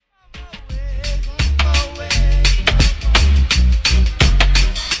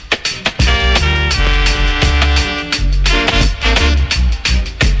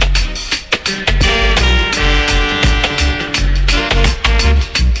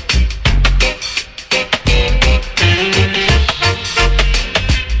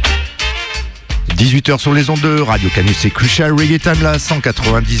18h sur les ondes de Radio Canus, c'est Crucial Reggae Time, la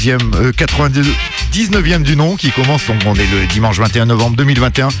 99e du nom qui commence, donc on est le dimanche 21 novembre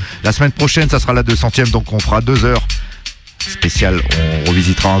 2021. La semaine prochaine, ça sera la 200e, donc on fera 2 heures spéciales. On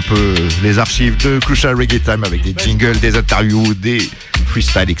revisitera un peu les archives de Crucial Reggae Time avec des jingles, des interviews, des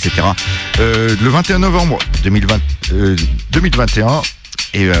freestyles, etc. Le 21 novembre 2021.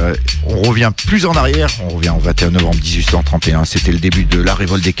 Et on revient plus en arrière, on revient au 21 novembre 1831, c'était le début de la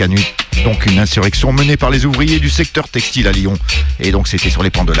révolte des Canuts, donc une insurrection menée par les ouvriers du secteur textile à Lyon. Et donc c'était sur les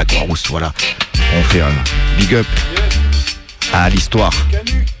pentes de la Croix-Rousse, voilà. On fait un big up à l'histoire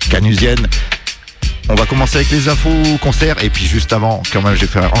canusienne. On va commencer avec les infos concerts et puis juste avant, quand même, j'ai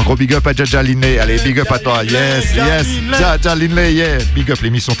fait un gros big up à Jaja Linley. Allez, big up à toi, yes, Jaja Linley, yeah, big up,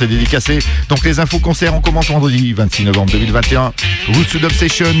 l'émission t'est dédicacée. Donc les infos concerts, on commence vendredi 26 novembre 2021. Roots to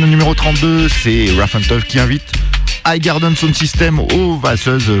Obsession, numéro 32, c'est Rough and Tough qui invite. High Garden Sound System aux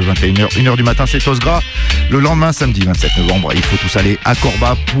Valseuses, 21h, 1h du matin, c'est Tosgra. Le lendemain, samedi 27 novembre, il faut tous aller à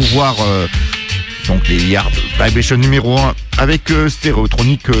Corba pour voir donc les Yard Vibration numéro 1 avec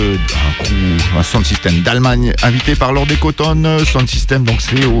Stéréotronique, un sound system d'Allemagne invité par Lord Cotton Sound System, donc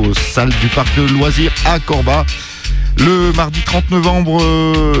c'est aux salles du parc de loisirs à Corba. Le mardi 30 novembre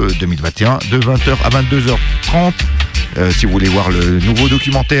 2021 de 20h à 22h30. Si vous voulez voir le nouveau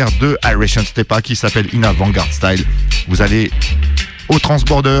documentaire de Iration Stepa qui s'appelle In Avant-Garde Style, vous allez au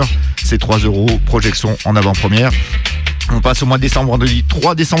Transborder, c'est 3€, projection en avant-première. On passe au mois de décembre, vendredi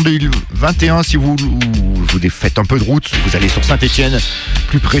 3 décembre 2021. Si vous faites un peu de route, vous allez sur Saint-Etienne,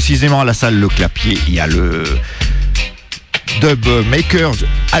 plus précisément à la salle Le Clapier. Il y a le dub maker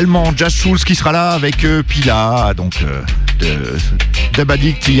allemand Jazz Schulz qui sera là avec Pila, donc de Dub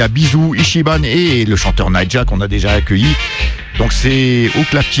Addict. Il y a Bisou, Ishiban et le chanteur Naija qu'on a déjà accueilli. Donc c'est au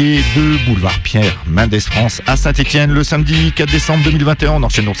Clapier de Boulevard Pierre Mendès France à Saint-Etienne le samedi 4 décembre 2021. On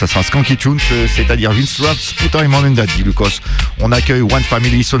enchaîne, donc ça sera Skanky Tunes, c'est-à-dire Vince Raps, Puta et Daddy Lucas. On accueille One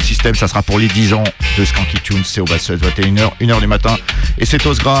Family Soul System, ça sera pour les 10 ans de Skanky Tunes, c'est au Valseuses, 21h, 1h du matin. Et c'est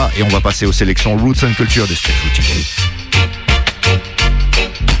Osgra et on va passer aux sélections Roots and Culture de Steph Routy.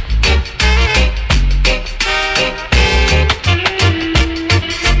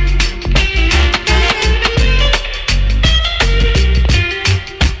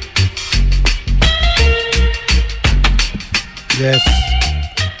 Yes.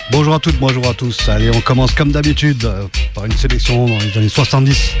 Bonjour à toutes, bonjour à tous. Allez, on commence comme d'habitude par une sélection dans les années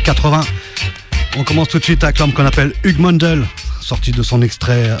 70-80. On commence tout de suite avec l'homme qu'on appelle Hugh Mundell, sorti de son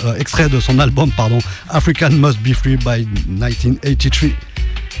extrait de son album African Must Be Free by 1983.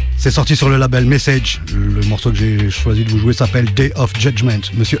 C'est sorti sur le label Message. Le morceau que j'ai choisi de vous jouer s'appelle Day of Judgment.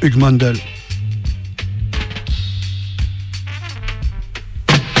 Monsieur Hugh Mundell.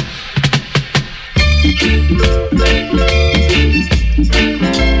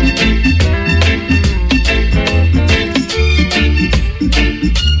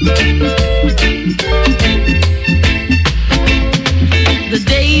 The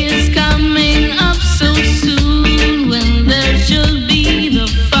day is coming up so soon when there should be the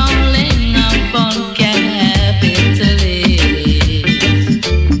falling of all capitalists.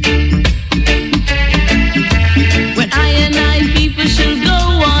 When I and I people shall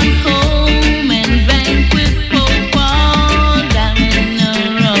go on home and vanquish Pope Paul down in the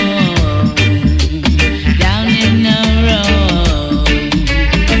road.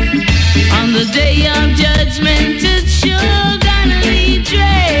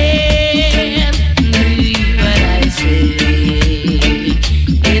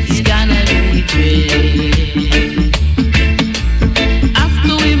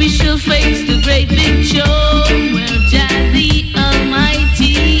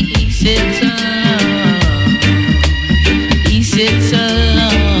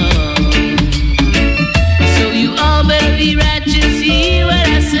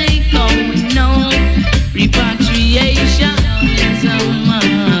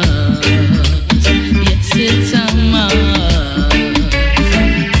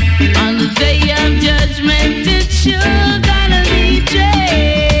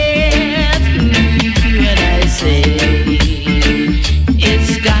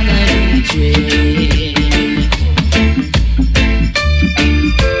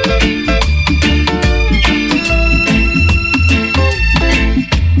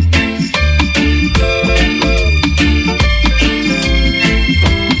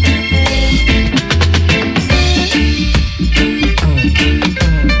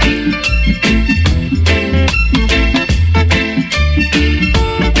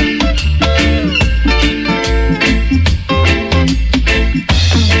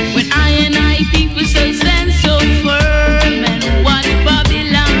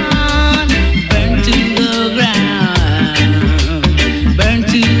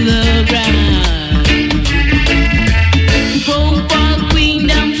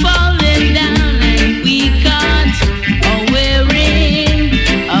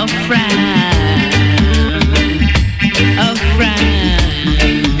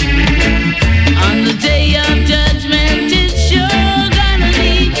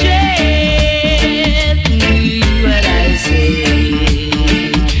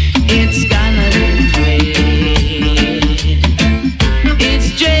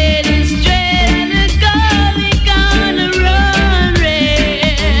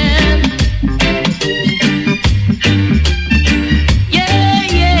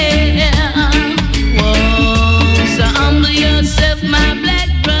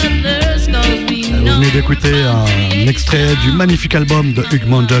 extrait du magnifique album de Hugh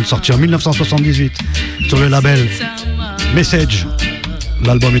Mandel sorti en 1978 sur le label Message.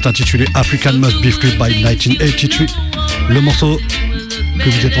 L'album est intitulé African Must Be Free by 1983. Le morceau que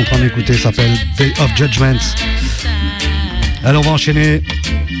vous êtes en train d'écouter s'appelle Day of Judgment. Alors on va enchaîner.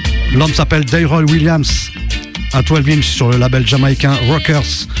 L'homme s'appelle Daryl Williams, un 12-inch sur le label jamaïcain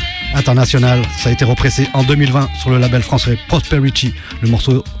Rockers International. Ça a été repressé en 2020 sur le label français Prosperity. Le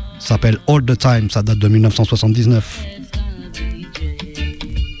morceau s'appelle All the Time, ça date de 1979.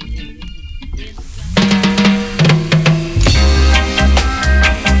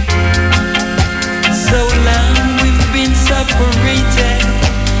 Separated,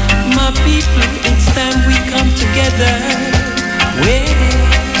 my people, it's time we come together.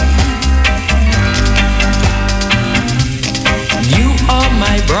 You are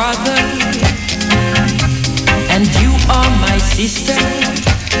my brother, and you are my sister.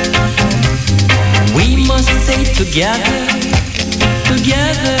 We must stay together,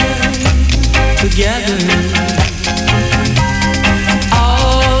 together, together.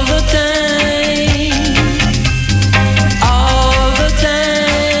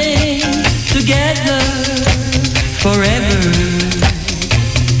 Forever.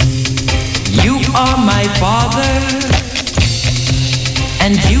 You are my father,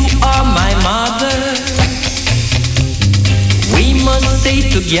 and you are my mother. We must stay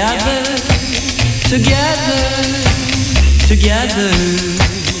together, together, together.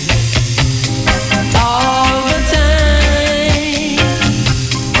 All the time,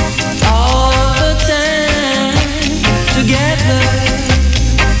 all the time, together,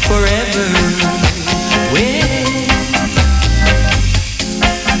 forever.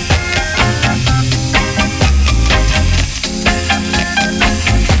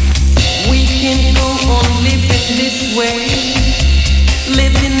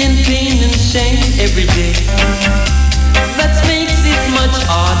 Every day, that makes it much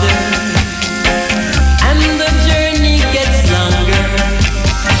harder, and the journey gets longer.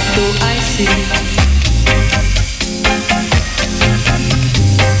 So I say,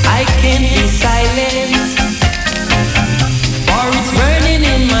 I can't be silent, for it's burning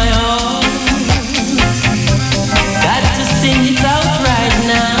in my heart. Got to sing it out right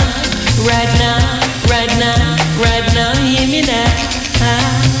now, right now, right now, right now. Hear me now.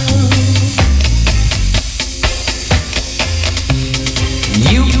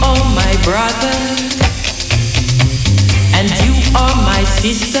 You are my brother, and you are my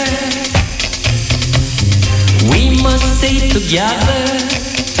sister. We must stay together,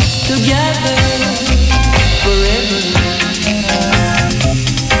 together, forever.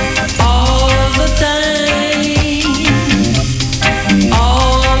 All the time,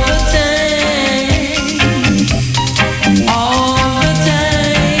 all the time, all the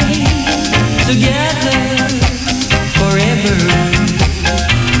time, together, forever.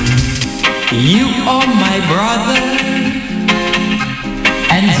 You are my brother,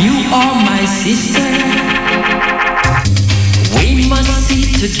 and you are my sister. We must stay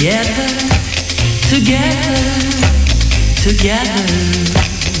together, together, together.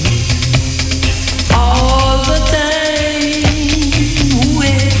 All the time,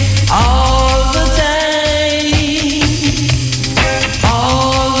 all the time,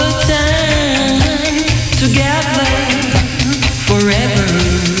 all the time, together, forever.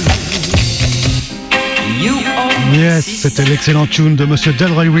 Yes, c'était l'excellent tune de Monsieur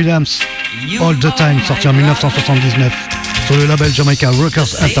Delroy Williams, All the Time, sorti en 1979 sur le label jamaïcain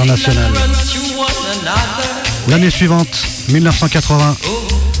Rockers International. L'année suivante, 1980,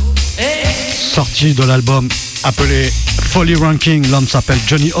 sortie de l'album appelé Folly Ranking, l'homme s'appelle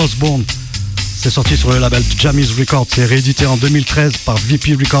Johnny Osborne. C'est sorti sur le label Jammy's Records, c'est réédité en 2013 par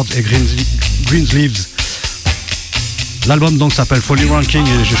VP Records et Greensleeves. L'album donc s'appelle Folly Ranking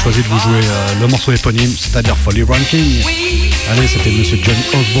et j'ai choisi de vous jouer le morceau éponyme, c'est-à-dire Folly Ranking. Allez, c'était Monsieur Johnny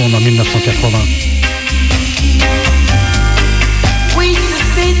Osborne en 1980. We should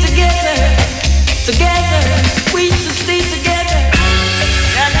stay together, together. We should stay together.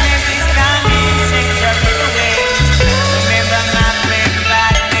 That is coming, shake your feet away. Remember my friend,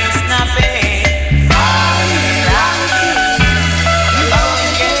 that is nothing. Folly Ranking, you won't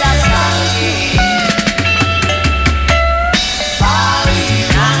get us funky. Folly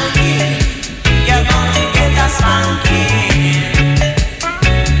Ranking, you're gonna get us funky.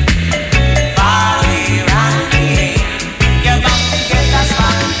 Folly Ranking, you're gonna get us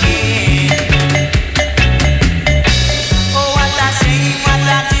funky.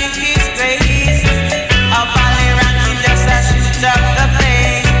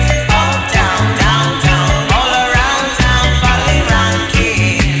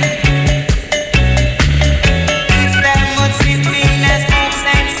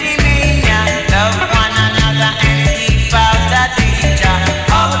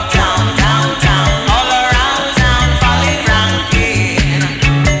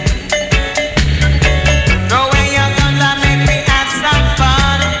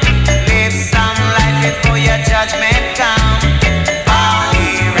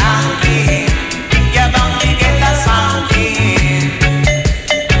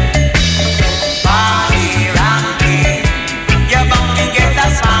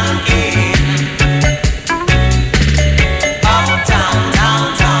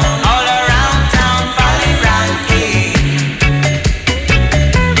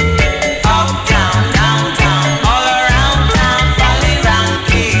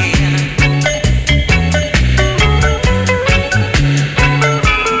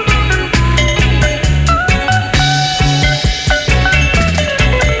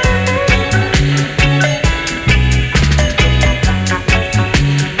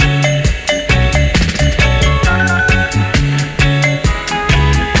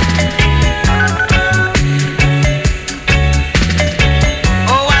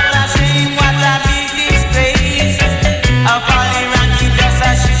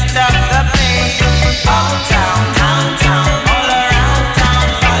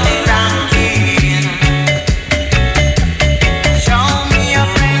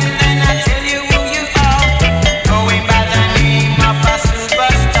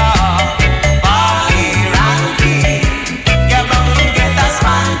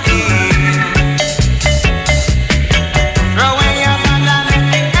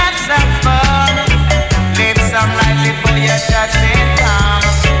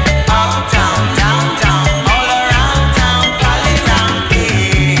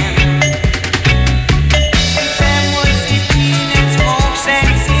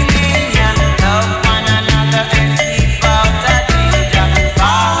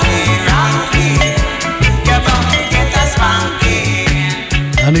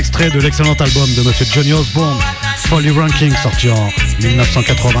 extrait de l'excellent album de Monsieur Johnny Osbourne, Folly Ranking, sorti en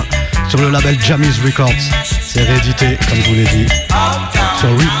 1980 sur le label Jammy's Records. C'est réédité, comme je vous l'ai dit, sur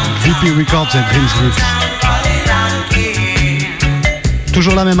VP Records et Greensleeves.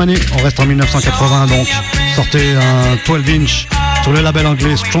 Toujours la même année, on reste en 1980 donc, sortait un 12-inch sur le label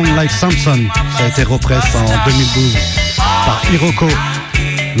anglais Strong Like Samson. Ça a été represse en 2012 par Hiroko.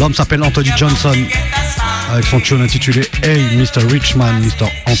 L'homme s'appelle Anthony Johnson, avec son tune intitulé Hey Mr. Richman, Mr.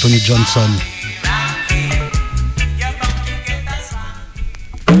 Anthony Johnson.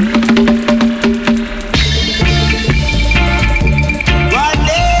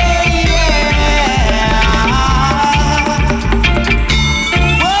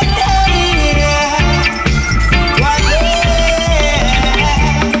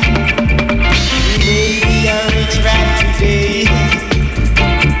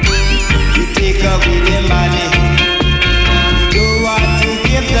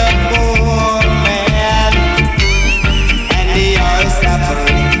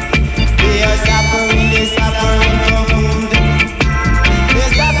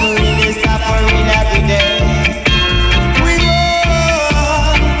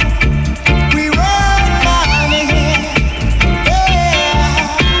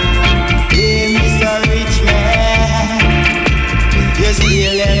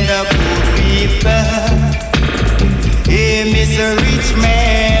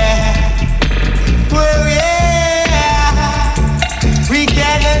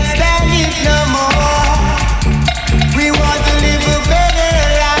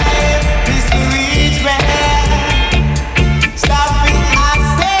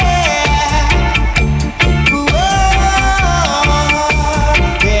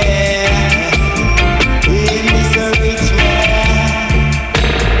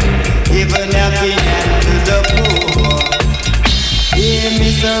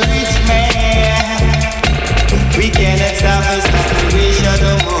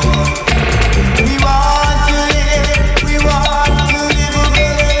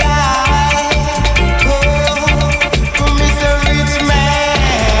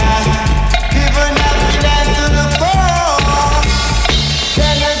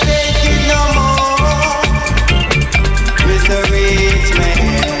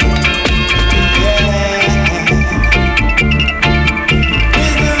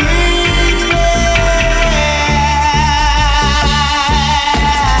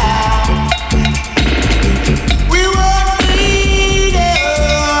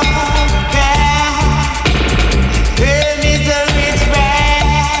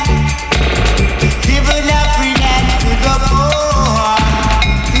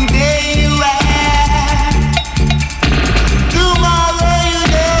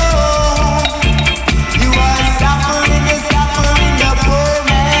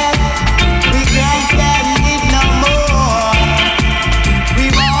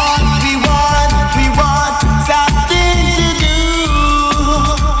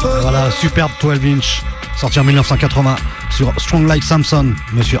 Superbe 12-inch, sorti en 1980 sur Strong Like Samson,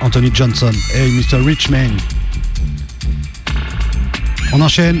 Monsieur Anthony Johnson. Hey Mr. Richman. On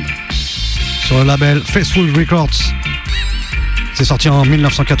enchaîne sur le label Faithful Records. C'est sorti en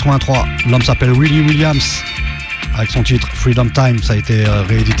 1983. L'homme s'appelle Willie Williams, avec son titre Freedom Time. Ça a été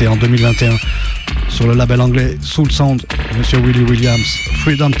réédité en 2021 sur le label anglais Soul Sound, Monsieur Willie Williams.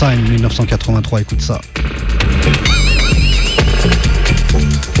 Freedom Time 1983, écoute ça.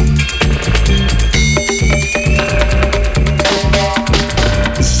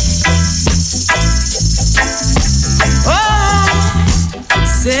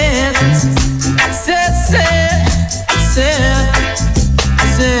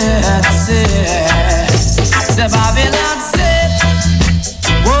 Say Babylon said,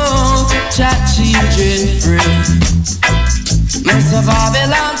 won't your children free? Mr.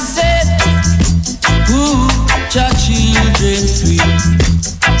 Babylon said, won't your children free?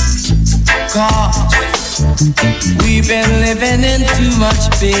 'Cause we've been living in too much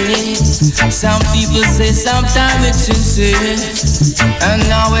pain. Some people say sometimes it's insane, and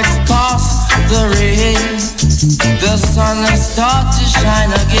now it's past the rain. The sun has started to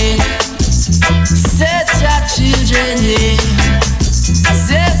shine again. Set your children free.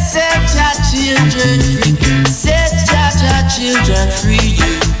 Set your children free. Set your children free.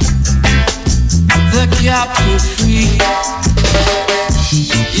 The captive free.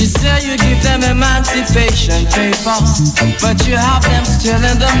 You say you give them emancipation paper, but you have them still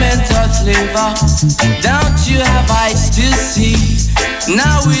in the mental flavor. Don't you have eyes to see?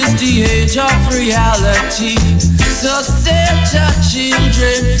 Now is the age of reality. So set your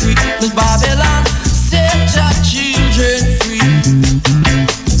children free. Miss Babylon, set your children free.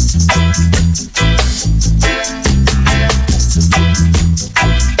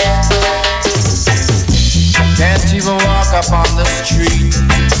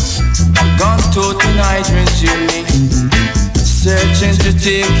 to me, searching to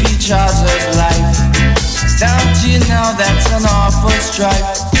take each other's life. Don't you know that's an awful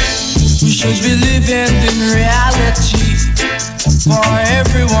strife? We should be living in reality, for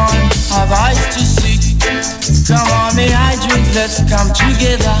everyone have eyes to see. Come on, me hydrants, let's come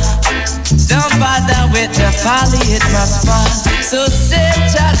together. Don't bother with the folly, it must fall. So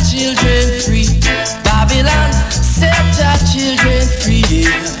set our children free, Babylon. Set our children free.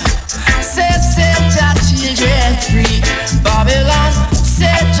 Set our children free, Babylon.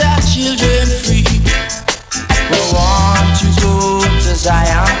 Set our children free. We want to go to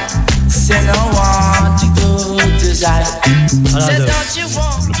Zion. Say no want to go to Zion. Say don't you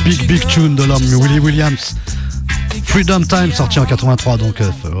want le big tune de l'homme Willie Williams. Freedom Time, sorti en 83, donc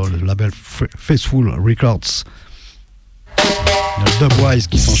le label Faithful Records. Il y a le Dubwise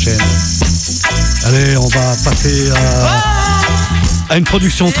qui s'enchaîne. Allez, on va passer à une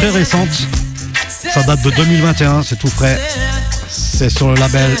production très récente. Ça date de 2021, c'est tout frais. C'est sur le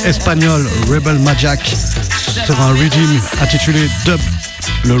label espagnol Rebel Magic, sur un redeem intitulé Dub,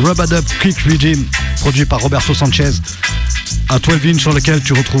 le Rub-a-Dub Click Redeem, produit par Roberto Sanchez. Un 12-inch sur lequel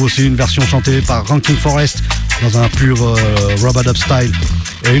tu retrouves aussi une version chantée par Ranking Forest dans un pur Rub-a-Dub style,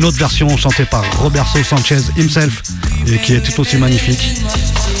 et une autre version chantée par Roberto Sanchez himself, et qui est tout aussi magnifique.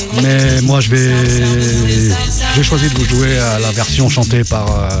 Mais moi j'ai choisi de vous jouer à la version chantée par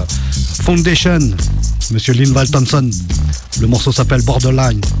Foundation, Monsieur Linval Thompson. Le morceau s'appelle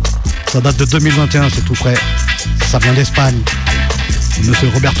Borderline. Ça date de 2021, c'est tout frais. Ça vient d'Espagne. Monsieur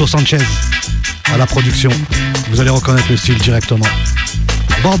Roberto Sanchez à la production. Vous allez reconnaître le style directement.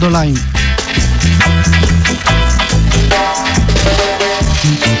 Borderline.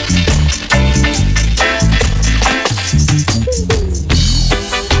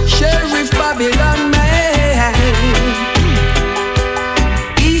 Sheriff Babylon man,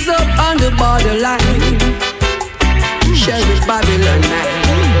 he's up on the borderline. Sheriff Babylon man,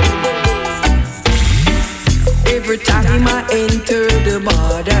 every time I enter the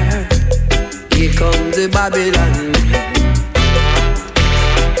border, here comes the Babylon man.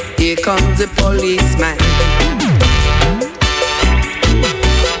 Here comes the policeman,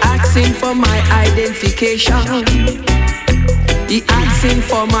 asking for my identification. He asking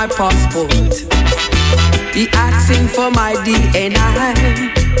for my passport. He asking for my DNA.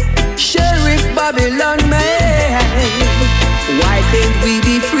 Sheriff Babylon man, why can't we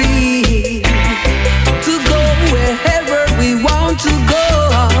be free to go wherever we want to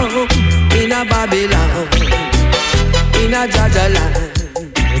go? In a Babylon, in a Jajaland.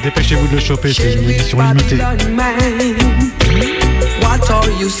 Dépêchez-vous de le choper, c'est une édition limitée. What are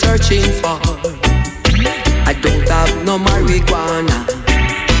you searching for? I don't have no marijuana,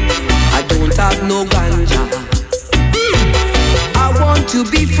 I don't have no ganja. I want to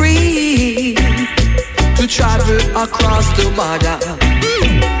be free to travel across the border.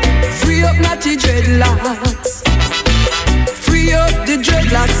 Free up natty dreadlocks, free up the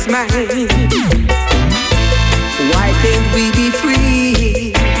dreadlocks man. Why can't we be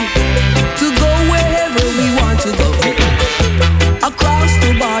free to go wherever we want to go? Across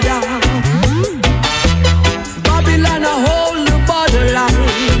the border, Babylon, I hold the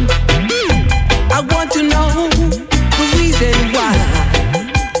borderline. I want to know the reason why.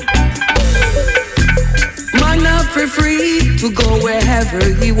 Man up for free to go wherever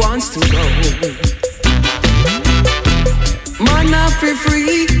he wants to go. Man up for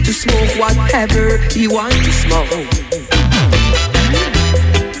free to smoke whatever he wants to smoke.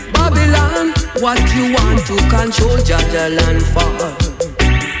 Babylon, what you want to control Jajaland for?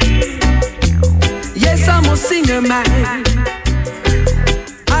 Yes, I'm a singer man,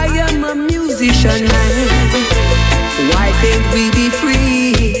 I am a musician man. Why can't we be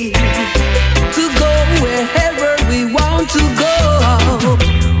free to go wherever we want to go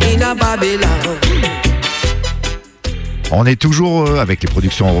in a Babylon? On est toujours avec les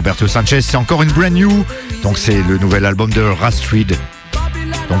productions Roberto Sanchez, c'est encore une brand new, donc c'est le nouvel album de Rastreed,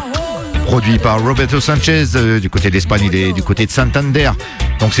 donc produit par Roberto Sanchez, du côté d'Espagne, il est du côté de Santander,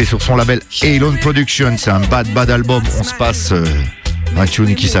 donc c'est sur son label Alone Production, c'est un bad album. On se passe un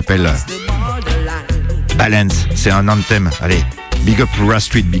tune qui s'appelle Balance, c'est un anthem. Allez, big up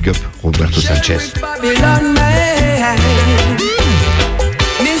Rastreed, big up Roberto Sanchez.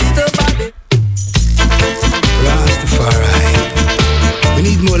 Rastafari, we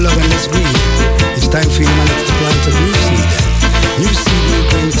need more love and less greed. It's time for humanity to plant a new seed. New seed will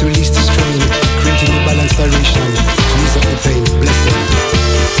bring to release the strain, creating a balanced vibration to ease up the pain. Blessing.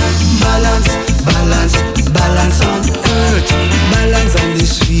 Balance, balance, balance on earth. Balance on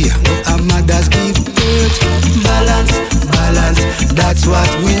this sphere where our mothers give birth. Balance, balance, that's what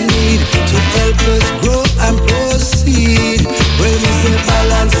we need to help us grow and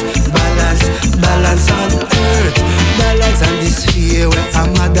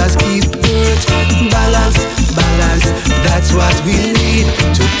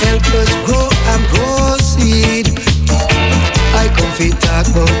us grow and proceed. I come fi talk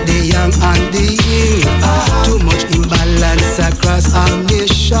about the young and the young. Too much imbalance across our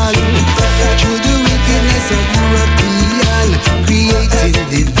nation. Through the wickedness of European, creating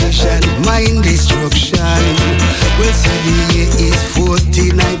division, mind destruction. Well, see the year is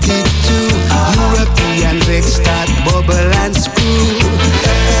 1492. European vex start bubble and screw.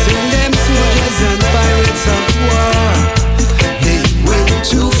 Send them soldiers and pirates of war. They went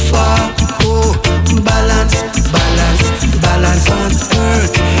too far. Oh, balance, balance, balance on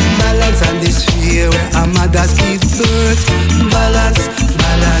earth. Balance on this sphere where our mothers give birth. Balance,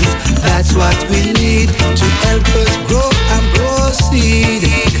 balance, that's what we need to help us grow and proceed.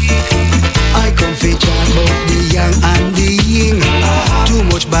 I come feature about the young and the young. Too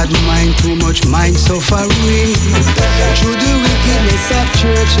much bad mind, too much mind suffering. Through the wickedness of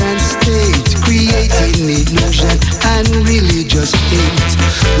church and state, creating illusion and religious hate.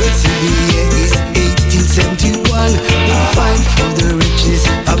 Well, see the year is 1871. The fight for the riches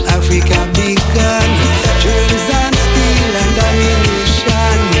of Africa began. Germs and steel and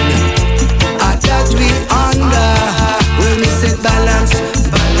domination. At that we under. When we say balance,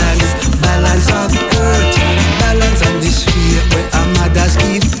 balance, balance on earth. Balance on this sphere where our mothers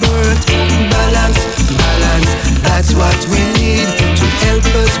give birth. Balance, balance, that's what we need to help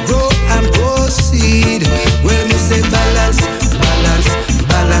us grow and proceed. When we say balance, balance,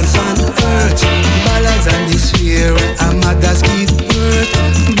 balance on earth. Balance on this sphere where our mothers give birth.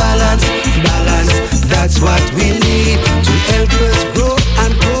 Balance, balance, that's what we need to help us grow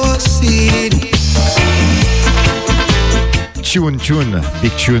and proceed. Tune,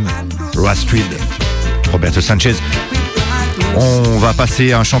 big tune, Ross Tweed, Roberto Sanchez. On va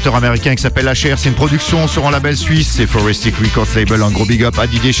passer à un chanteur américain qui s'appelle HR. C'est une production sur un label suisse, c'est Forestic Records Label. Un gros big up à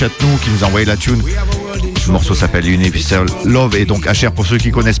Didier Chatnou qui nous a envoyé la tune. Le morceau s'appelle Universal Love. Et donc HR, pour ceux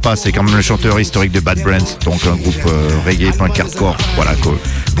qui connaissent pas, c'est quand même le chanteur historique de Bad Brains, donc un groupe reggae, punk, hardcore, voilà,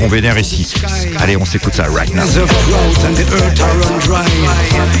 qu'on vénère ici. Allez, on s'écoute ça right now.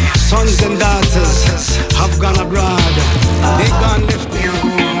 Sons and daughters have gone abroad. They gone left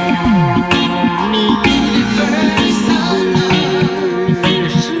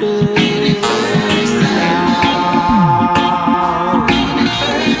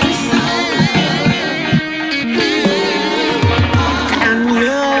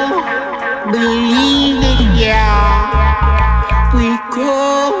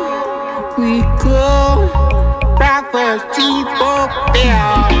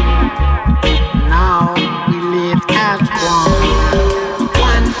Now we live as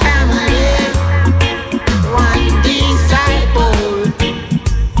one family, one disciple.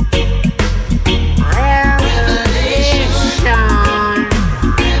 Revelation,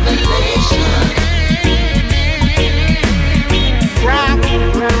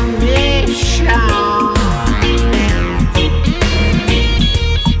 proclamation.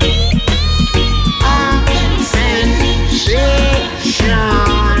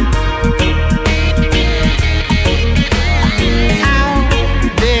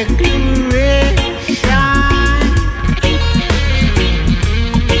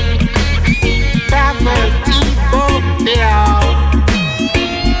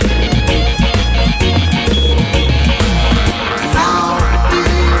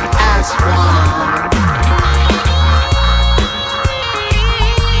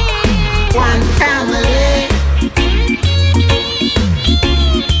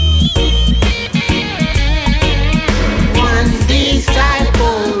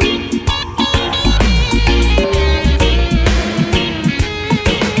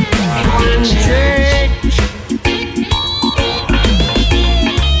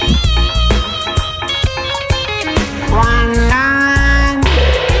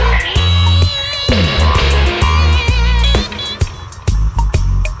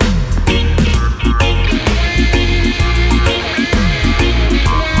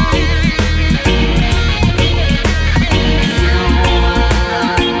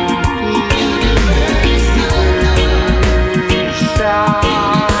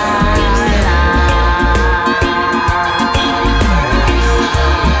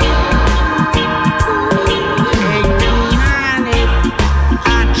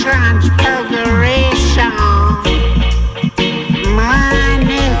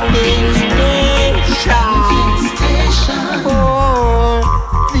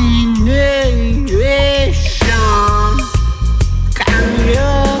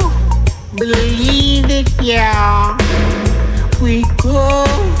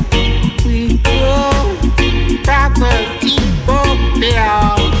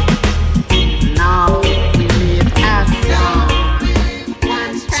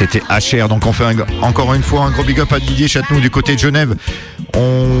 C'était HR, donc on fait encore une fois un gros big up à Didier Châtenoux du côté de Genève.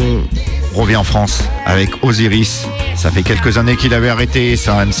 On revient en France avec Osiris. Ça fait quelques années qu'il avait arrêté, c'est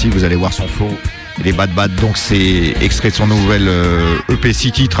un MC, vous allez voir son flow. Il est bad bad, donc c'est extrait de son nouvel EP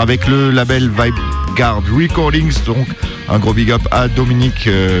 6 titres avec le label Vibe Guard Recordings. Donc un gros big up à Dominique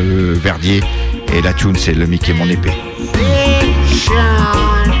Verdier. Et la tune c'est Le Mickey mon épée.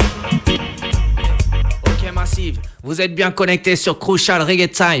 Ok Massive, vous êtes bien connectés sur Crucial Reggae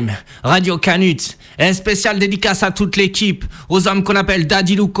Time, Radio Canut. Un spécial dédicace à toute l'équipe, aux hommes qu'on appelle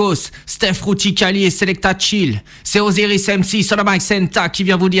Daddy Lucas, Steph Ruticali et Selecta Chill. C'est Osiris MC sur la Mike Senta qui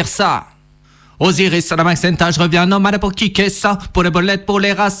vient vous dire ça. Osiris sur la Mike Senta, je reviens nomade pour kicker ça. Pour les bolettes, pour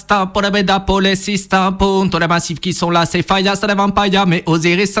les rastas, pour les bédas, pour les sistas. Pour tous les massifs qui sont là, c'est Faya, c'est les vampires. Mais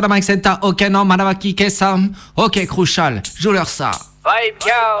Osiris sur la Mike Senta, ok nomade pour kicker ça. Ok Crucial, joue-leur ça. Vibe go.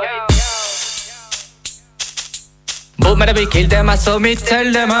 Boom, madame, kill them, I saw me,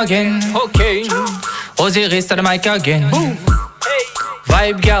 tell them again. Okay. Osiris to the mic again. Boom.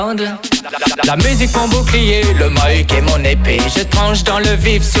 Vibe Guard. La musique mon bouclier, le mic et mon épée. Je tranche dans le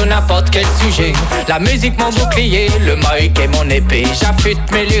vif sur n'importe quel sujet. La musique mon bouclier, le mic et mon épée. J'affûte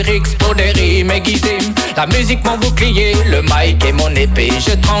mes lyrics pour des rimes aiguisées. La musique mon bouclier, le mic et mon épée.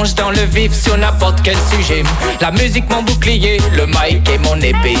 Je tranche dans le vif sur n'importe quel sujet. La musique mon bouclier, le mic et mon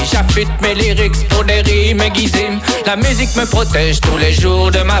épée. J'affûte mes lyrics pour des rimes aiguisées. La musique me protège tous les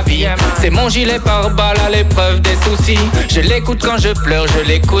jours de ma vie. C'est mon gilet pare-balles à l'épreuve des soucis. Je l'écoute quand je pleure, je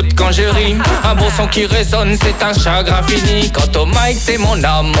l'écoute quand je ris. Un bon son qui résonne, c'est un chagrin fini. Quant au mic, c'est mon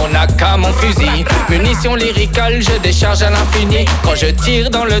âme, mon AK, mon fusil. Munitions lyricales, je décharge à l'infini. Quand je tire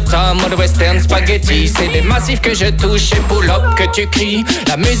dans le tas, mode western spaghetti. C'est des massifs que je touche et pull-up que tu cries.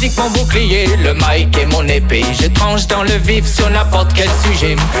 La musique mon bouclier, le mic et mon épée. Je tranche dans le vif sur n'importe quel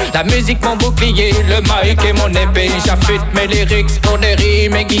sujet. La musique mon bouclier, le mic et mon épée. J'affûte mes lyrics pour des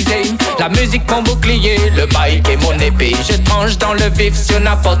rimes aiguisées. La musique mon bouclier, le mic et mon épée. Je tranche dans le vif sur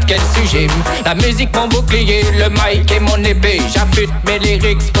n'importe quel sujet. La musique mon bouclier, le mic et mon épée. J'affûte mes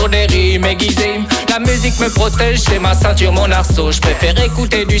lyrics pour des rimes aiguisées. La musique me protège, c'est ma ceinture, mon arceau. Je préfère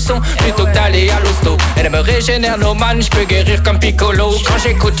écouter du son plutôt que d'aller à l'hosto. Elle me régénère nos man, je peux guérir comme Piccolo. Quand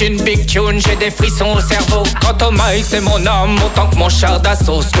j'écoute une big tune, j'ai des frissons au cerveau. Quant au mic, c'est mon âme, autant que mon char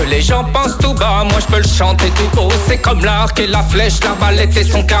d'assaut. Ce que les gens pensent tout bas, moi je peux le chanter tout haut. C'est comme l'arc et la flèche, l'arbalète et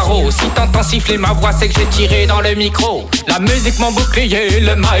son carreau. Si t'entends siffler ma voix, c'est que j'ai tiré dans le micro. La musique mon bouclier,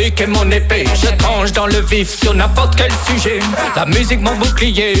 le mic et mon épée. Je tranche dans le vif sur n'importe quel sujet. La musique mon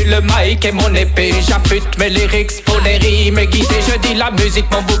bouclier, le mic et mon épée. J'affûte mes lyrics pour des rimes aiguisées. Je dis la musique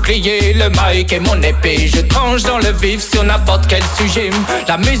mon bouclier, le mic et mon épée. Je tranche dans le vif sur n'importe quel sujet.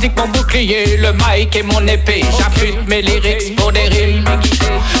 La musique mon bouclier, le mic et mon épée. J'affûte mes lyrics pour des rimes aiguisées.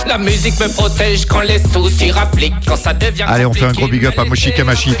 La musique me protège quand les soucis rappliquent. Quand ça devient Allez, on fait un gros big up à Moshi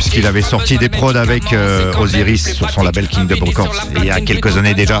Kamachi puisqu'il avait sorti des prods avec Osiris sur son label Kingdom Records il y a quelques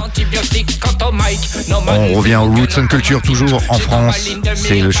années déjà. On revient aux Roots and Culture toujours en France.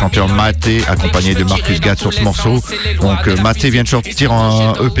 C'est le chanteur Maté accompagné de Marcus Gadd sur ce morceau. Donc Maté vient de sortir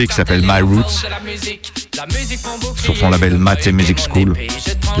un EP qui s'appelle My Roots sur son label Maté Music School.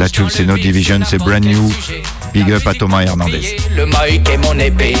 La tune c'est No Division, c'est brand new. Big up à Thomas Hernandez. Le mic et mon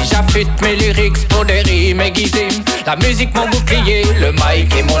épée, j'affûte mes lyrics pour des rimes aiguisées. La musique mon bouclier, le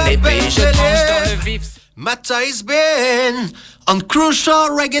mic et mon épée. Je tranche dans le vif. Mata is been on Crucial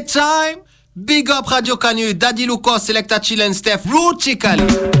Reggae Time. Big up Radio Canut, Daddy Lucas, Selecta Chill and Steph Ruticali.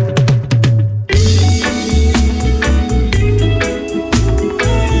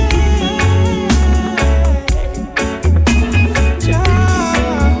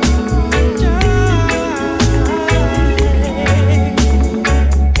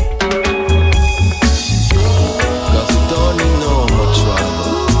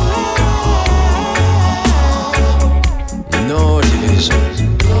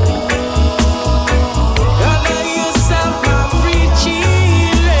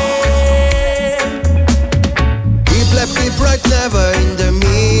 Never in the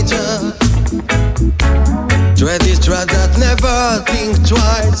meter. Dread is dread that never think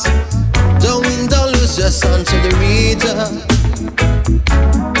twice. Don't win, don't lose, just onto the reader.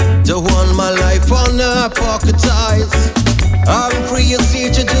 Don't want my life on a pocket eyes. I'm free and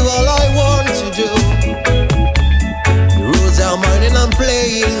free to do all I want to do. The rules are mine and I'm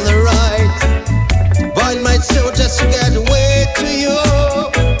playing the right. Bind my soul just to get away to you.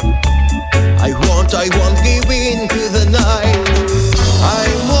 I won't give in to the night.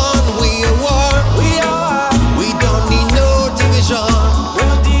 I'm one, we are one. We don't need no division. No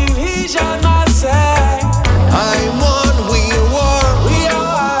division, I say. I'm one, we are one.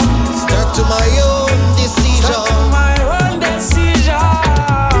 Stuck to my own decision.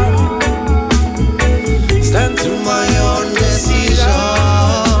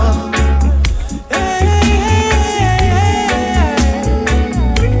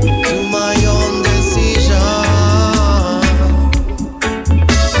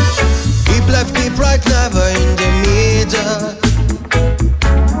 deep right, never in the middle.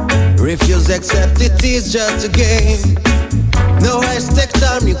 Refuse, accept it is just a game. No rest, take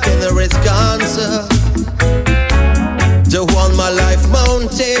time, you can risk answer. The one my life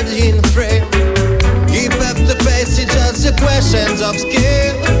mounted in frame. Keep up the pace, it's just the questions of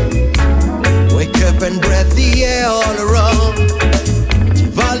skill. Wake up and breathe the air all around.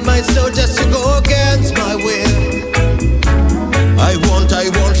 Devote my soul just to go against my will. I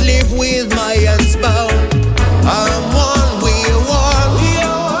won't live with my hands bound. I'm one, we are one.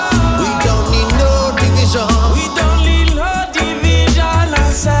 We don't need no division. We don't need no division, I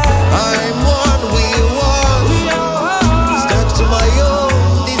say. I'm one, we are one. We are one. Stuck to my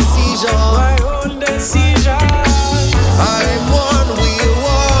own decision. My own decision. I'm one, we are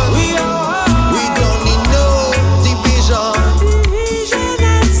one. We are one. We don't need no division. Division,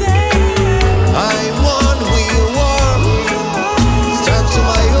 I say. I'm one, we are one. Stuck to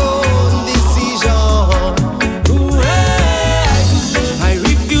my own decision. Ooh, hey. I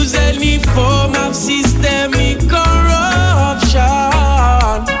refuse any form of systemic corruption.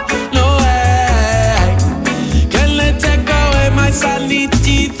 No way. Can they take away my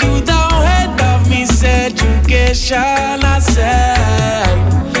sanity through the head of miseducation? I say,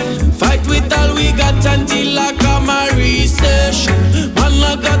 fight with all we got until I come a recession. Man,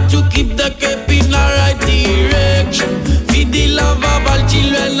 I got to keep the cape in the right direction. Feed the love of all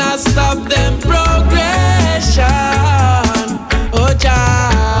children and stop them progression. Oh,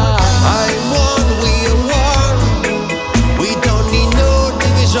 Jah. I'm one, we are one. We don't need no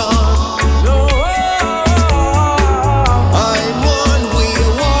division. No. I'm one, we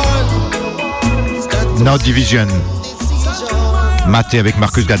are one. Stuck to No Division. decision. Maté avec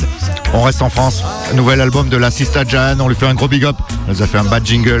Marcus Gad. On reste en France. Nouvel album de la Sista Jan. On lui fait un gros big up. Elle nous a fait un bad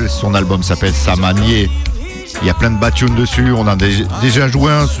jingle. Son album s'appelle Samanié. Il y a plein de bad tunes dessus. On a déjà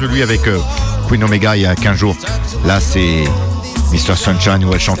joué un, celui avec Queen Omega il y a 15 jours. Là, c'est Mr. Sunshine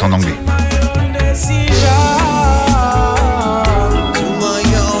où elle chante en anglais.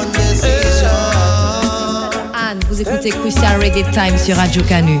 Anne, vous écoutez Crucial Reggae Time sur Radio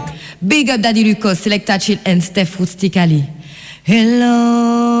Canu. Big up Daddy Lucas, Selecta Chill and Steph Rusticali. Hello,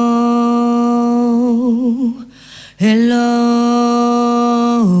 hello,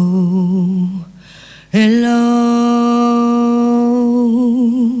 hello,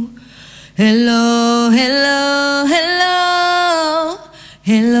 hello, hello, hello,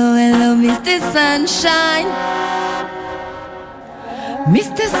 hello, hello, Mr. Sunshine,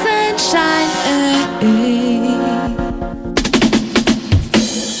 Mr. Sunshine,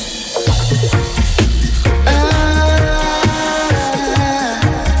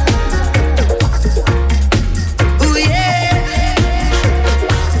 Ooh, yeah.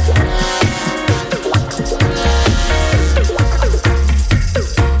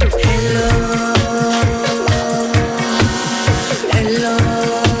 Hello, hello, hello,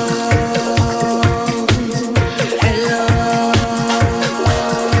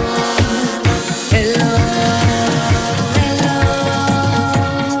 hello,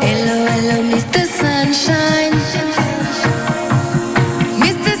 hello, hello, Mr. Sunshine,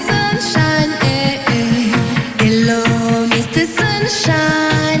 Mr. Sunshine, hello, Mr.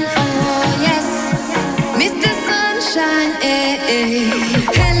 Sunshine, oh yes, Mr. Sunshine,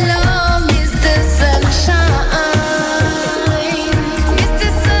 hello, Mr. Sunshine, Mr.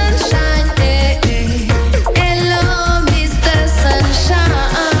 Sunshine, hello, Mr. Sunshine,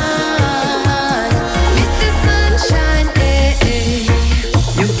 Mr. Sunshine,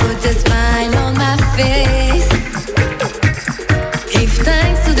 you put a smile on my face. Give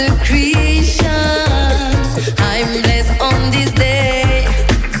thanks to the creation. I'm blessed on this day.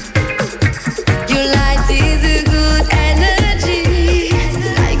 Your light is a good energy.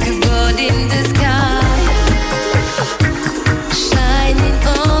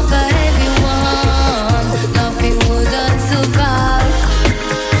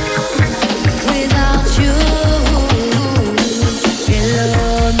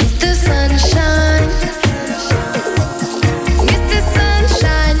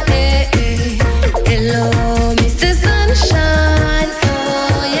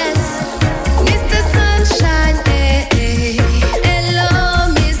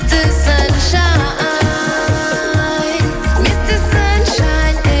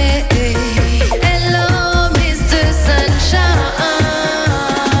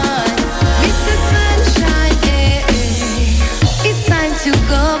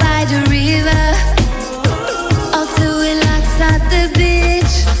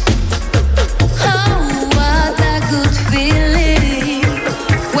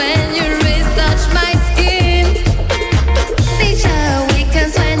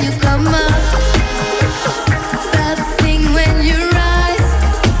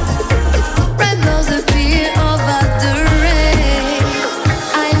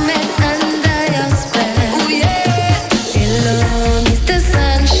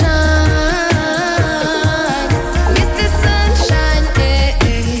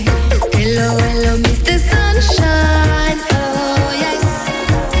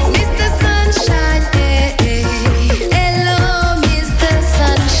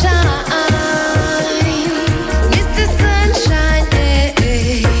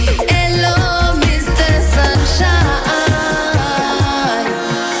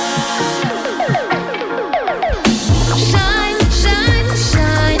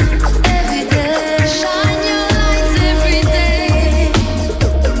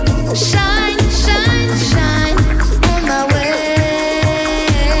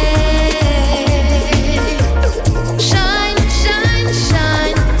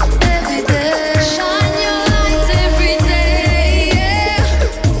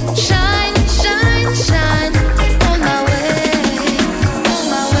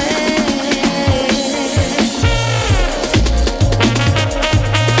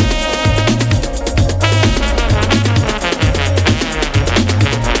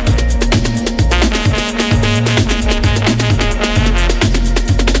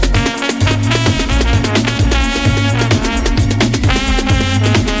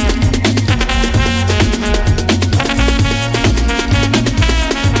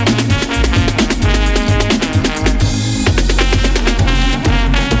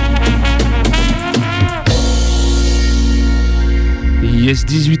 Yes,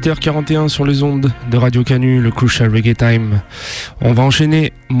 18h41 sur les ondes de Radio Canu, le Crucial Reggae Time. On va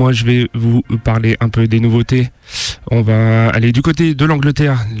enchaîner. Moi, je vais vous parler un peu des nouveautés. On va aller du côté de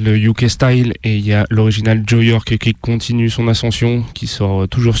l'Angleterre, le UK Style, et il y a l'original Joe York qui continue son ascension, qui sort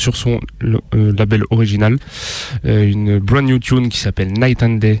toujours sur son label original. Une brand new tune qui s'appelle Night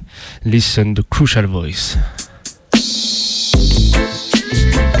and Day. Listen the Crucial Voice.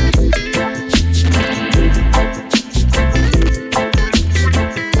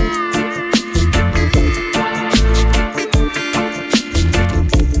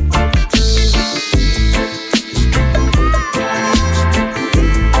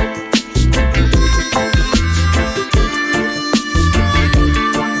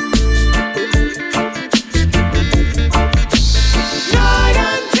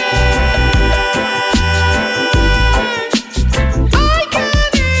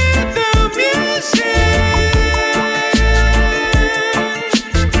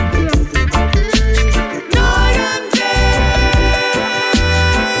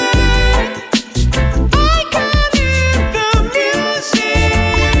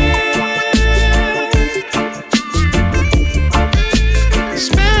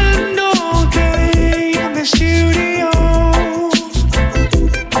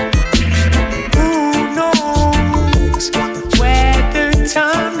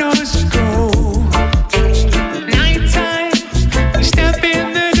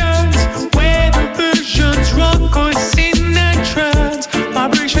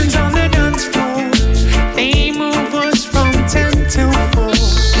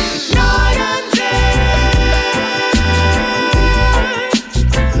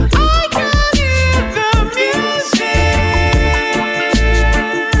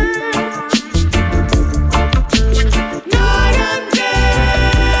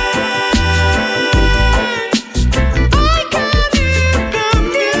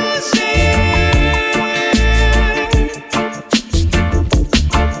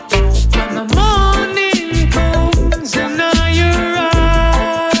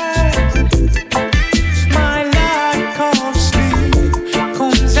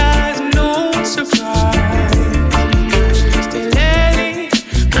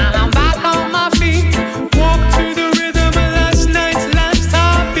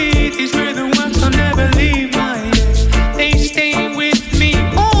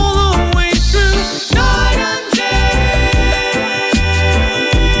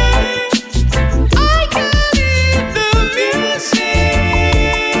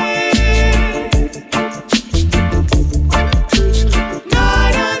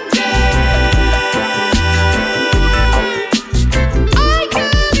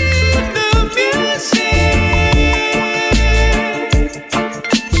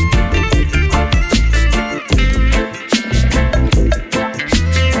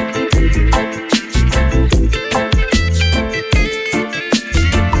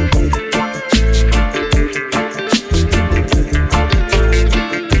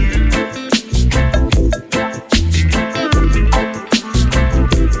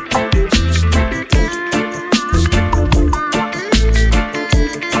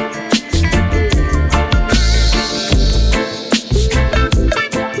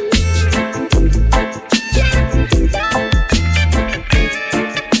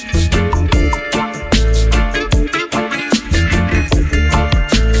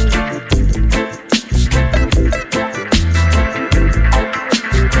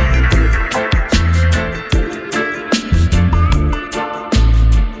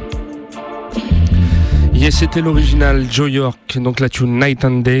 C'était l'original Joe York, donc la tune Night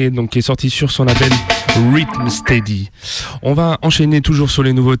and Day, donc qui est sortie sur son label Rhythm Steady. On va enchaîner toujours sur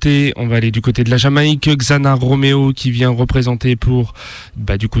les nouveautés. On va aller du côté de la Jamaïque. Xana Romeo qui vient représenter pour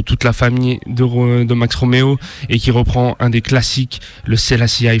du coup toute la famille de Max Romeo et qui reprend un des classiques, le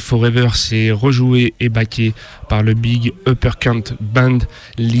Selassie Forever. C'est rejoué et backé par le Big Upper Count Band.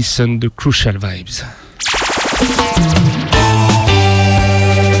 Listen the Crucial Vibes.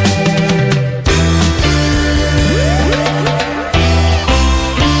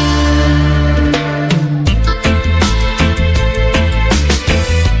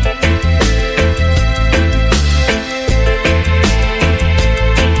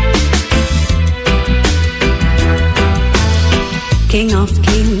 King of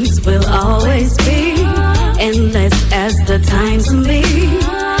kings will always be endless as the times can be.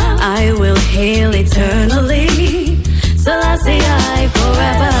 I will hail eternally, Selassie I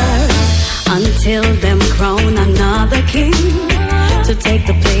forever, until them crown another king to take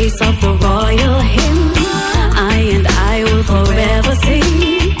the place of the royal hymn. I will forever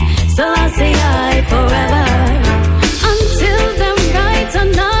sing, Selassie I forever, until them right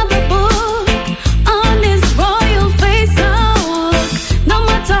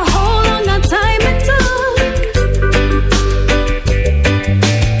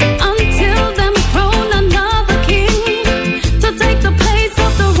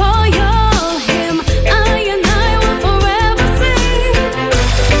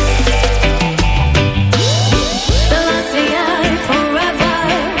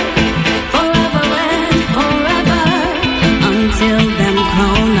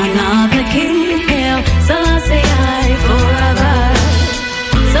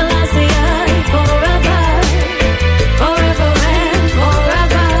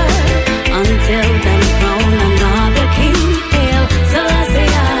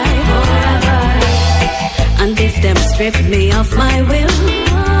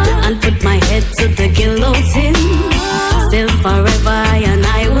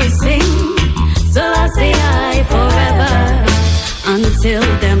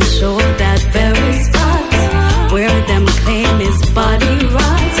them show that very spot where them claim his body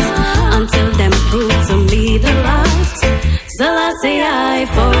rots, until them prove to me the lot. Selassie I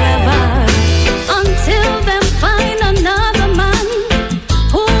forever, until them find another man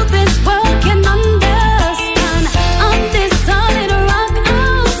who this world can understand. On this solid rock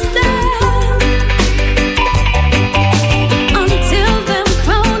I'll stand, until them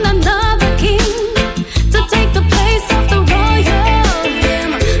crown another king to take the place of the royal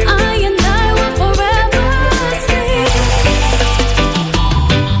hymn. I and I will forever sing.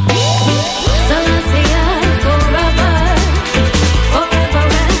 Selassie I forever, forever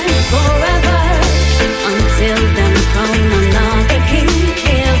and forever, until them crown another king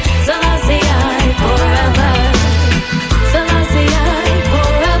kill. Selassie I forever, Selassie I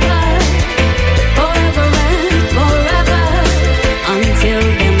forever, forever and forever, until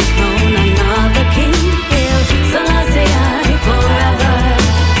them crown another king kill. Selassie I forever.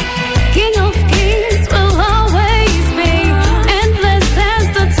 King of kings will always be, endless as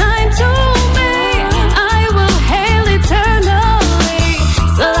the time to me. I will hail eternally.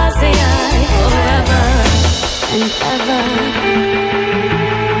 Selassie I forever and ever,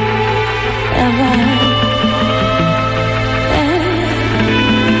 ever.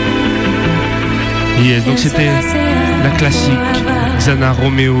 Yes, donc c'était la classique Xana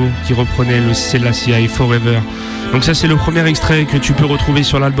Romeo qui reprenait le Selassie I Forever. Donc ça c'est le premier extrait que tu peux retrouver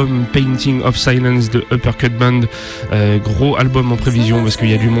sur l'album Painting of Silence de Uppercut Band. Gros album en prévision parce qu'il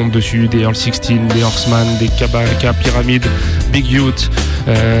y a du monde dessus, des Earl 16, des Horseman, des Kabaka, Pyramid, Big Youth,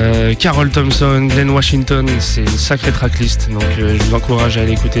 Carol Thompson, Glenn Washington. C'est une sacrée tracklist, donc je vous encourage à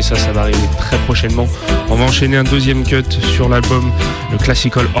aller écouter ça, ça va arriver très prochainement. On va enchaîner un deuxième cut sur l'album, le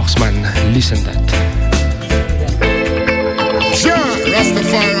Classical Horseman. Listen that. Sure,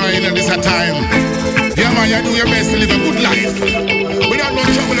 Rastafari, in this a time. Yeah, man, you do your best to live a good life. Without no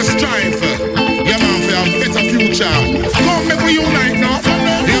trouble or strife. Yeah, man, for a better future. Come, make we unite now.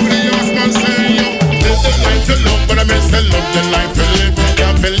 Yeah, with the Horseman say, yo, live the life to love, but I mean, still love the life to live. You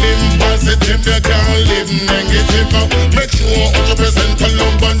can't live positive, you can't live negative. Make sure 100% to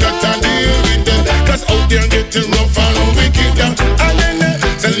love, but not to deal with it. Cause out there getting rough and wicked. And then,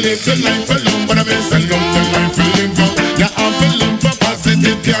 say live the life to love, but I mean, still love the life to live. You have to live for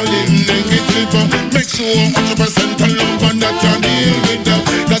positive, can't live negative. Make sure 100% to love and not to deal with it.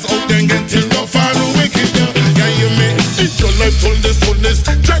 Cause out there getting rough and wicked. Yeah, you may eat your life to the fullness.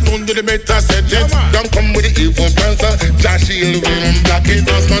 Try down to the better set it. Don't come with the evil plans. Just shield when block it.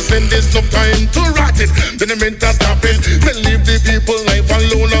 Must send this no time to rot it. Then the mentor stop it. Then leave the people life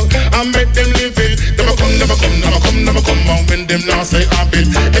alone and make them live it. Never come, never come, never come, never come out when them now say habit.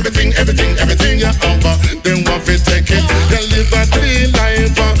 Everything, everything, everything you have, then want to take it. Then live a clean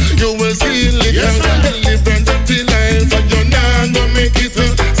life, you will see little. Then live a dirty life, you're not gonna make it.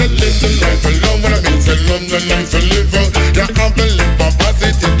 Say live the life alone, what I mean, say love the life you live. You have to live a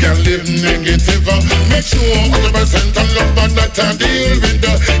positive, can't live negative. Make sure 100% of love and not to deal with.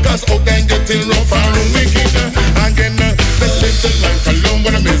 Cause out there getting rough and wicked. Again, say live the life alone,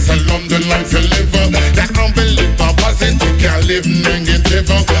 what I mean, say love the life you live. You have to live a positive, can't live negative.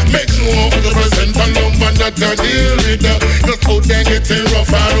 Make sure 100% of love and not to deal with. Cause out there getting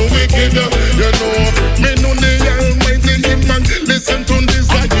rough and wicked. You know, me know the Almighty Him and listen to this.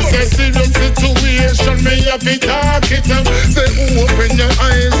 Like it's a serious situation, me have to talk it. Say open your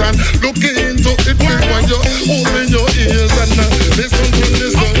eyes and look into it. When you open your ears and listen to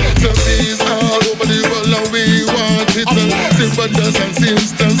this. So these all over the world and we want it. Say brothers and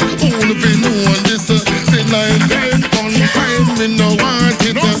sisters, only if you know this. Say 9, 10, 1 time, we no want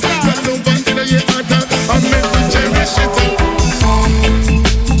it. So love until you utter and make me cherish it.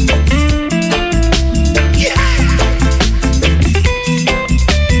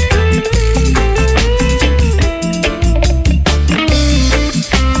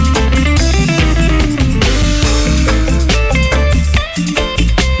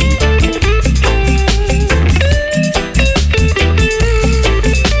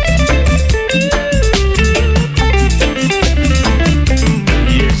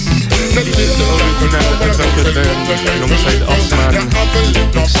 Alongside Horseman,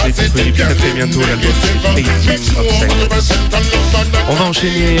 donc c'est disponible très très bientôt l'album Painting of Silence. On va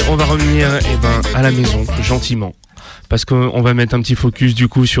enchaîner, on va revenir à la maison gentiment. Parce qu'on va mettre un petit focus du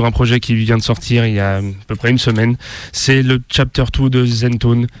coup sur un projet qui vient de sortir il y a à peu près une semaine. C'est le Chapter 2 de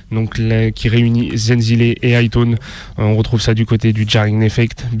Zentone, donc qui réunit Zenzile et Hightone. On retrouve ça du côté du Jarring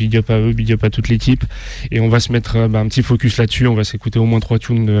Effect. Big up à eux, big up à toute l'équipe. Et on va se mettre un petit focus là-dessus. On va s'écouter au moins 3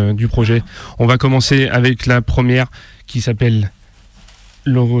 tunes du projet. On va commencer avec la première qui s'appelle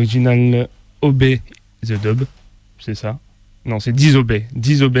l'original OB The Dub. C'est ça. Non, c'est Disobey.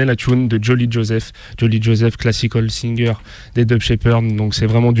 Disobey, la tune de Jolly Joseph. Jolly Joseph, classical singer des Dub Shepherds. Donc c'est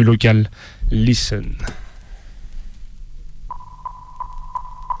vraiment du local. Listen.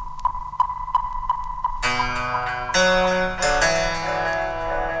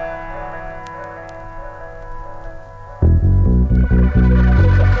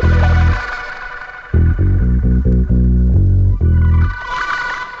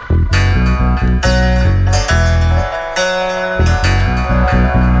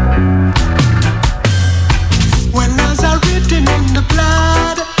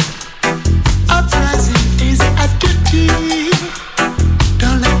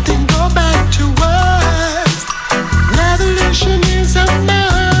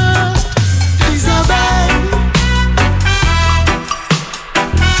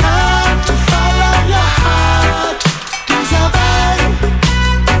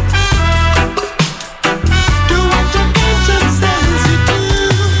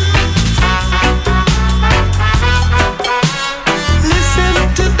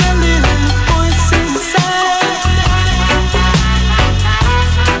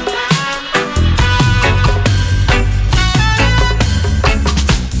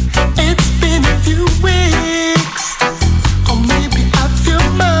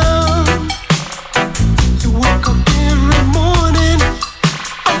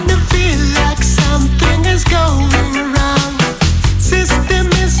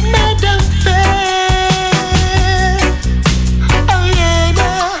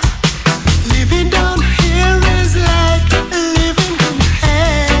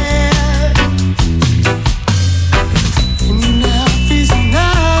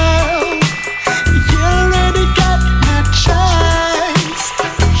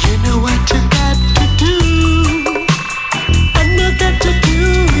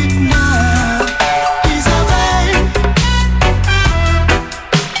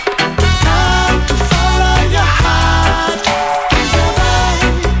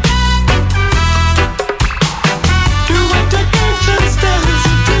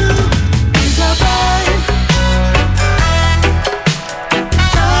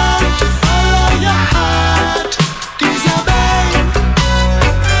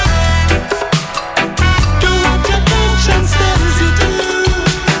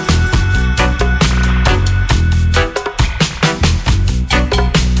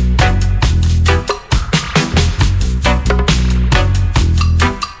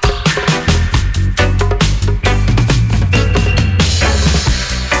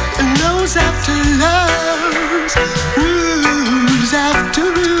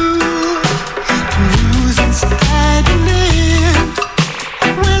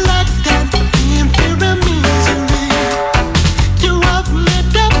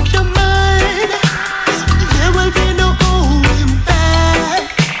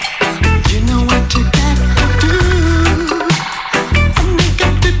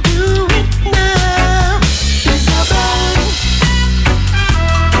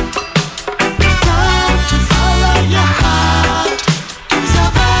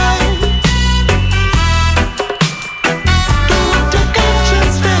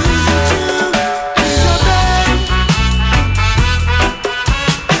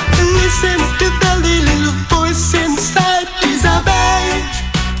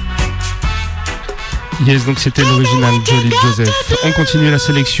 Yes, donc c'était l'original Jolly Joseph. On continue la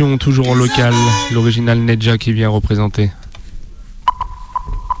sélection, toujours en local. L'original Nedja qui vient représenter.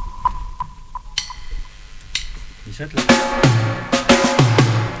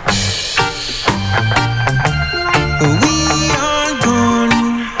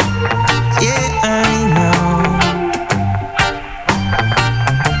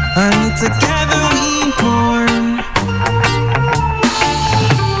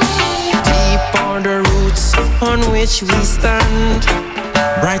 We stand,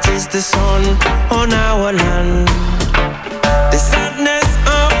 bright is the sun on our land. The sadness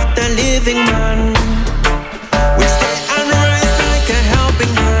of the living man, we stay and rise like a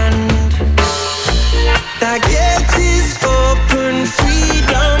helping hand. The gate is open,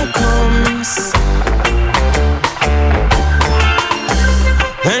 freedom comes,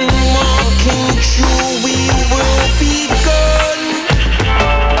 and walking through we will be gone.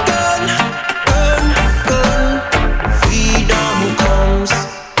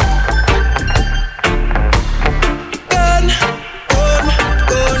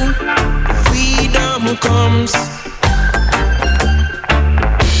 Comes.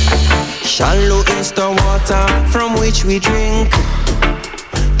 Shallow is the water from which we drink.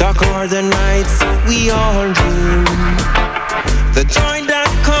 Dark are the nights we all dream. The joy that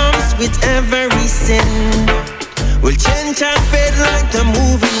comes with every sin will change and fade like the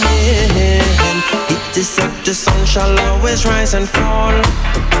moving wind. It is said the sun shall always rise and fall,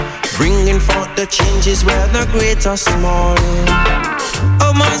 bringing forth the changes whether great or small.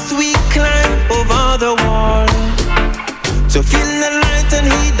 Oh, must we climb over the wall to feel the light and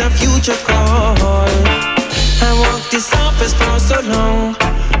heed the future call? I walked this office for so long,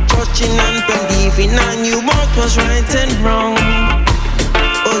 touching and believing I knew what was right and wrong.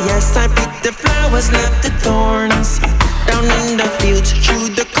 Oh yes, I picked the flowers, left the thorns, down in the fields, through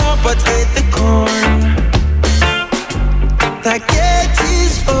the carpet, ate the corn. The gate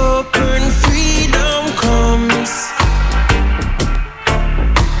is open, freedom comes.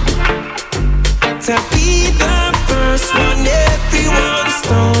 To be the first one, everyone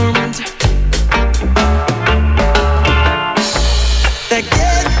stormed. The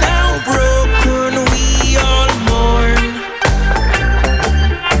gate now broken, we all mourn.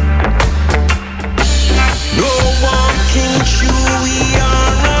 No walking through, we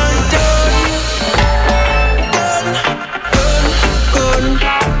are undone. Gun, gun, gun,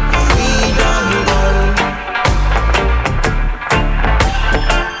 freedom gun.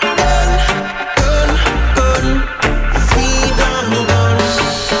 Gun, gun, gun, freedom gun.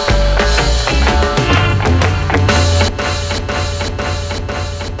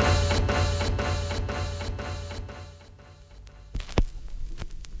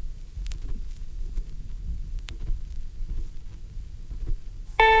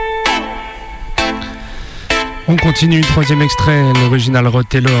 On continue, troisième extrait, l'original Rod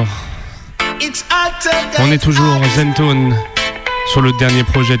Taylor. It's hot again. On est toujours Zentone sur le dernier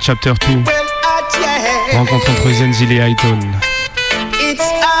projet de Chapter 2. Well, hot, yeah. Rencontre entre Zenzile et Highton. It's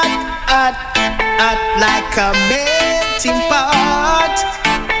hot, hot, hot like a melting pot.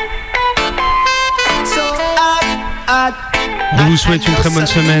 So hot, hot. On vous souhaite une très bonne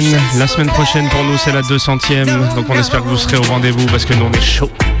semaine. La semaine prochaine pour nous c'est la 200e. Donc on espère que vous serez au rendez-vous parce que nous on est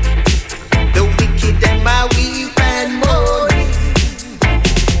chaud. The wicked and my weep and mourn.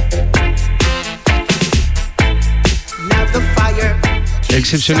 Now the fire.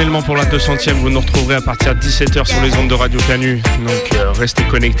 Exceptionnellement pour la 200e, vous nous retrouverez à partir de 17h sur les ondes de Radio Canu. Donc restez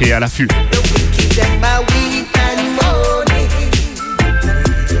connectés à l'affût. The wicked and my weep